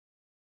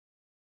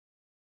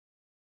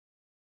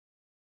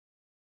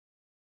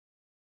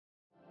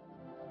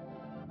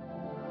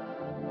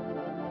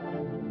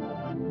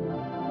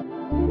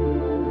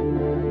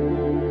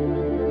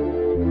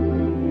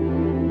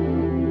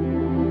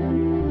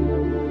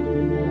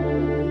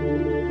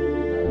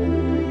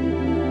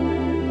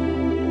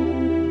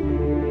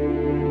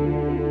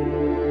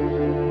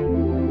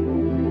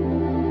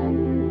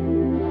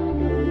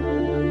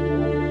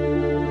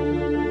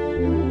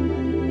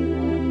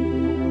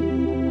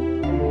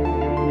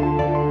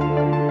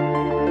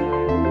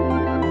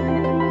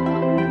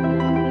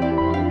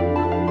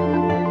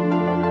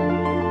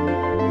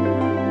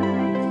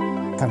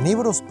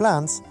Carnivorous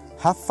plants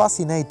have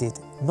fascinated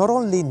not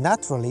only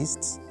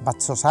naturalists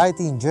but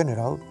society in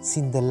general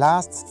since the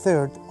last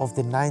third of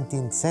the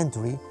 19th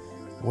century,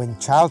 when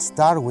Charles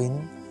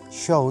Darwin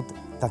showed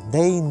that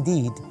they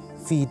indeed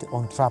feed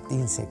on trapped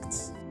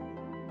insects.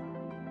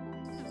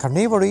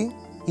 Carnivory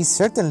is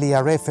certainly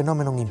a rare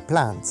phenomenon in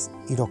plants.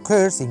 It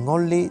occurs in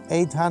only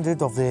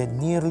 800 of the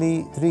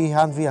nearly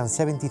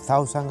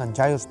 370,000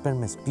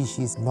 angiosperm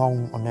species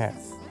known on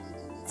Earth.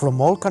 From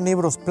all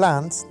carnivorous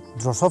plants,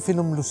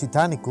 Drosophyllum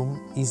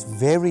lusitanicum is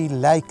very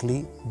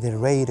likely the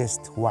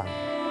rarest one.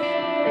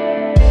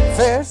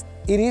 First,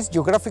 it is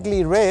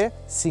geographically rare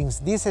since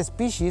this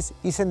species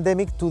is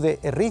endemic to the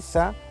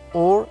Eritha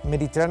or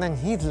Mediterranean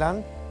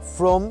heathland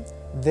from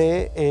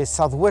the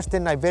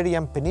southwestern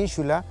Iberian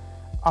Peninsula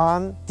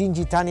and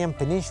Tingitanian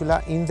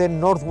Peninsula in the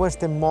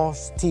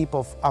northwesternmost tip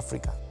of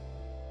Africa.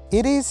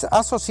 It is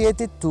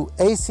associated to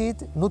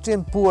acid,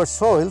 nutrient-poor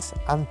soils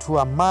and to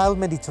a mild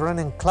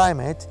Mediterranean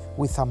climate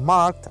with a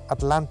marked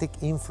Atlantic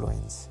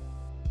influence.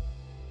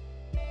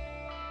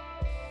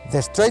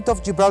 The Strait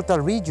of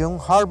Gibraltar region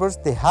harbors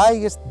the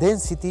highest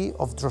density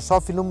of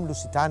Drosophyllum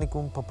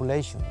lusitanicum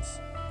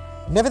populations.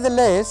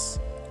 Nevertheless,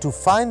 to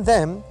find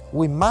them,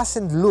 we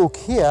mustn't look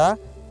here,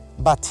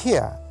 but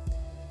here,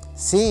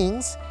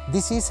 since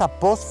this is a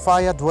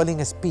post-fire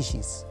dwelling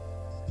species.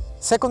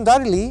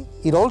 Secondarily,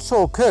 it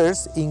also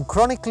occurs in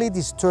chronically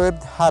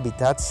disturbed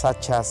habitats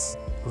such as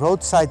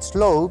roadside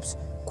slopes,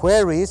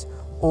 quarries,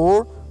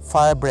 or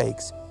fire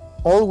breaks,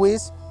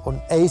 always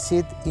on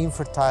acid,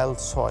 infertile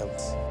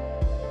soils.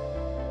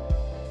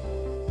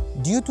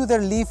 Due to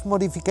their leaf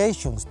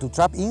modifications to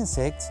trap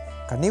insects,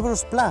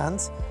 carnivorous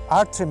plants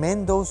are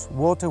tremendous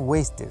water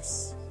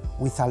wasters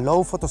with a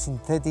low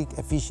photosynthetic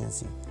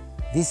efficiency.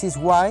 This is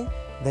why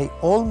they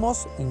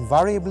almost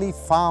invariably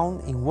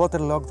found in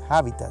waterlogged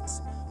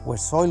habitats, where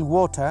soil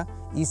water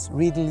is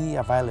readily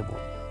available.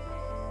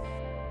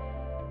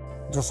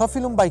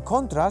 Drosophyllum, by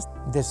contrast,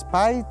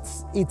 despite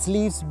its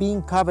leaves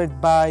being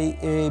covered by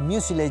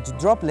mucilage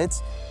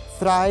droplets,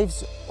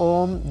 thrives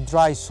on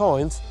dry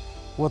soils,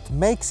 what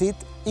makes it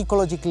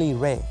ecologically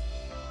rare.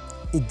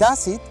 It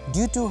does it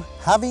due to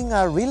having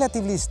a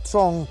relatively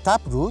strong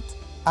taproot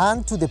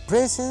and to the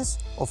presence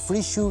of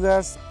free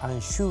sugars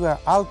and sugar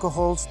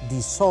alcohols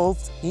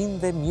dissolved in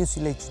the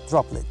mucilage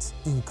droplets,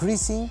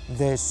 increasing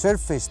their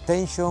surface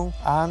tension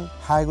and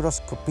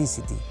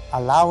hygroscopicity,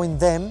 allowing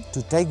them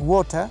to take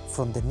water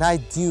from the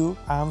night dew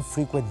and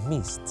frequent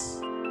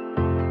mists.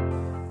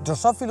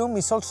 Drosophyllum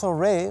is also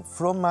rare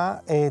from a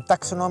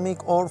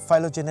taxonomic or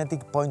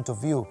phylogenetic point of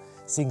view,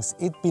 since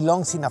it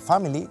belongs in a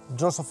family,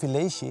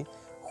 Drosophyllaceae,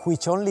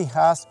 which only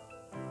has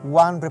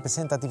one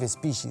representative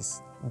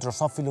species,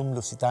 Drosophyllum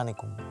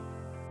lusitanicum.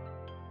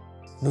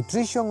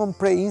 Nutrition on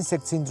prey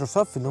insects in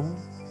Drosophyllum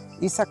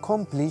is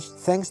accomplished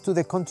thanks to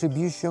the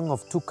contribution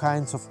of two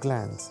kinds of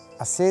glands,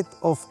 a set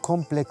of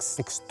complex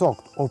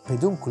extoct or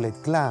pedunculate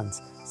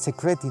glands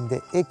secreting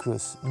the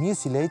aqueous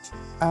mucilage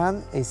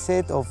and a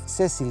set of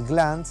sessile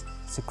glands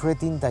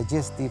secreting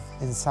digestive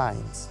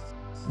enzymes.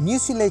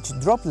 Mucilage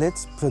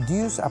droplets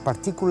produce a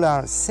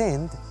particular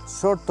scent,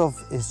 sort of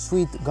a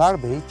sweet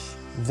garbage,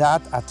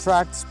 that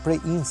attracts prey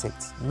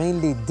insects,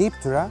 mainly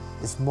Diptera,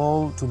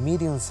 small to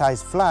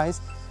medium-sized flies,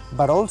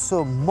 but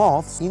also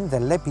moths in the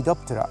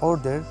Lepidoptera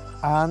order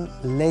and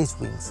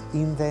lacewings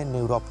in the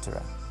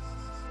Neuroptera.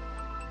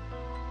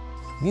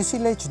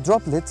 Mucilage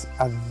droplets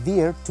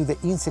adhere to the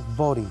insect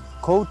body,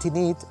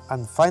 coating it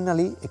and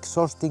finally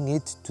exhausting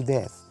it to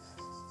death.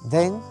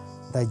 Then,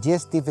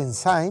 digestive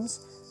enzymes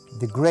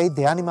degrade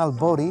the animal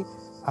body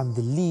and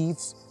the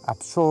leaves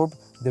absorb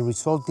the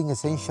resulting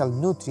essential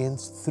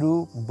nutrients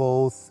through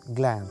both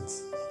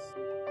glands.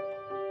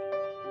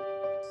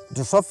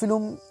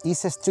 Drosophyllum is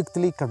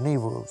strictly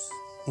carnivorous.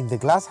 In the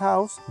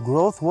glasshouse,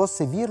 growth was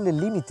severely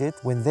limited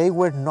when they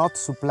were not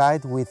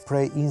supplied with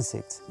prey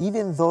insects,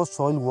 even though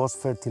soil was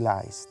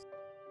fertilized.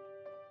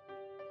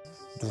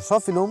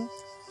 Drosophyllum,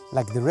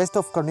 like the rest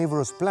of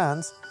carnivorous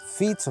plants,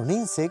 feeds on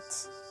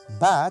insects,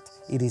 but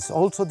it is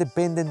also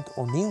dependent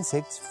on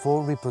insects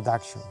for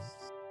reproduction.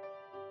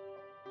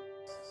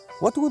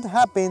 What would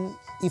happen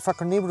if a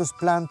carnivorous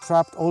plant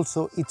trapped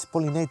also its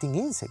pollinating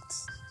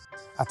insects?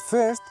 At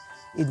first,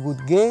 it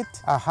would get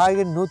a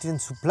higher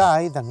nutrient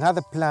supply than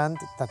other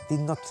plants that did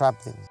not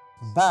trap them,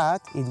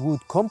 but it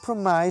would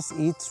compromise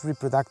its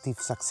reproductive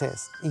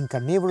success. In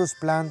carnivorous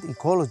plant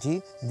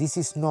ecology, this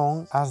is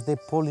known as the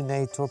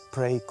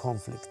pollinator-prey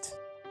conflict.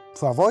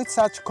 To avoid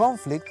such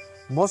conflict,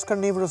 most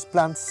carnivorous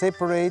plants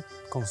separate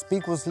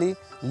conspicuously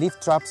leaf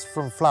traps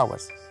from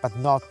flowers, but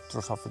not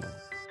Drosophyllum.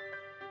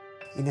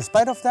 In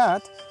spite of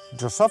that,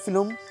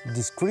 Drosophyllum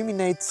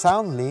discriminates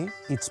soundly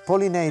its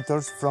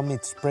pollinators from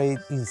its prey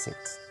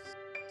insects.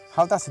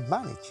 How does it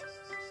manage?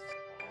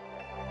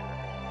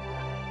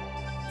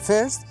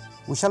 First,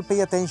 we shall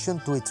pay attention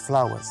to its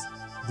flowers.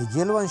 The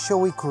yellow and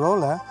showy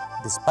corolla,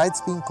 despite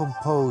being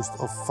composed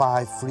of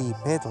 5 free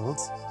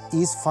petals,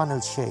 is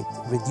funnel-shaped,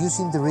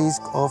 reducing the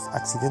risk of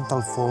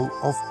accidental fall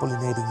of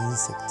pollinating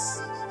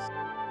insects.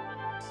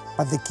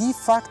 But the key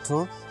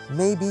factor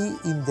may be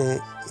in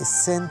the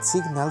scent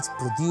signals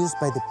produced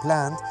by the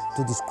plant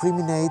to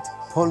discriminate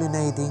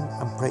pollinating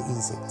and prey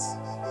insects.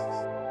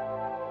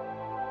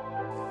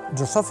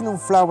 Drosophyllum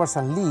flowers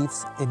and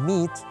leaves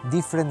emit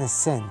different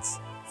scents.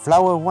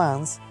 Flower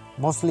ones,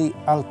 mostly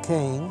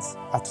alkanes,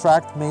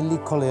 attract mainly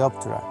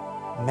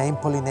Coleoptera, main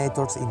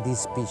pollinators in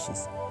this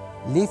species.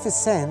 Leaf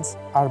scents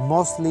are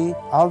mostly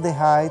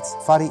aldehydes,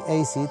 fatty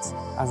acids,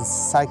 and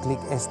cyclic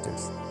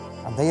esters,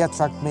 and they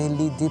attract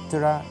mainly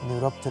Diptera,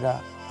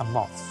 Neuroptera, and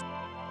moths.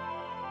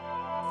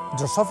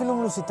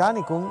 Drosophyllum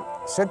lusitanicum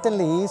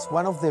certainly is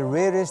one of the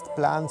rarest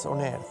plants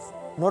on Earth,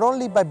 not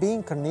only by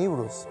being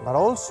carnivorous, but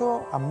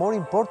also, and more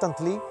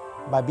importantly,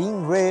 by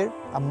being rare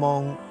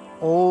among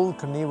all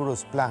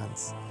carnivorous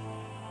plants.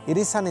 It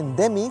is an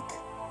endemic,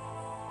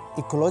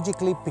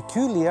 ecologically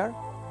peculiar,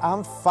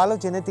 and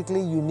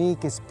phylogenetically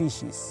unique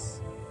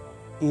species.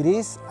 It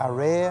is a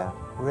rare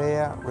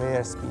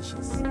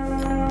species.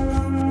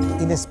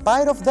 In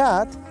spite of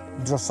that,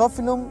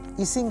 Drosophyllum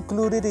is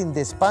included in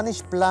the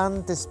Spanish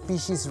plant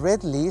species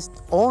red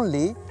list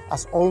only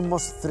as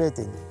almost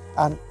threatened,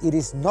 and it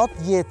is not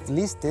yet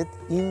listed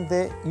in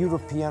the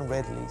European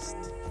red list.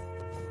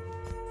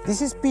 This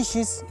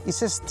species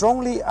is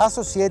strongly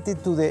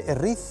associated to the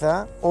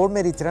Erytha or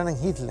Mediterranean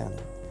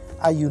heathland,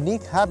 a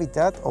unique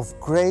habitat of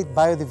great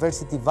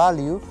biodiversity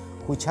value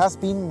which has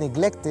been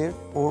neglected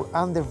or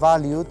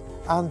undervalued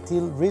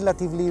until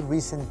relatively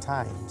recent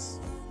times.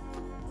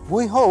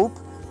 We hope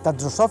that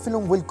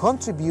Drosophyllum will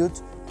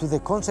contribute to the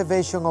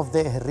conservation of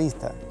the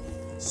Erytha,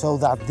 so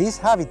that this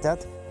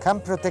habitat can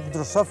protect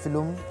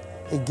Drosophyllum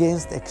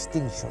against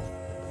extinction,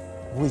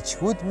 which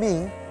would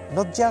mean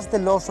not just the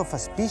loss of a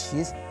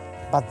species,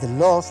 but the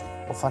loss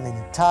of an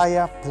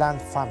entire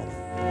plant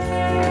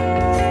family.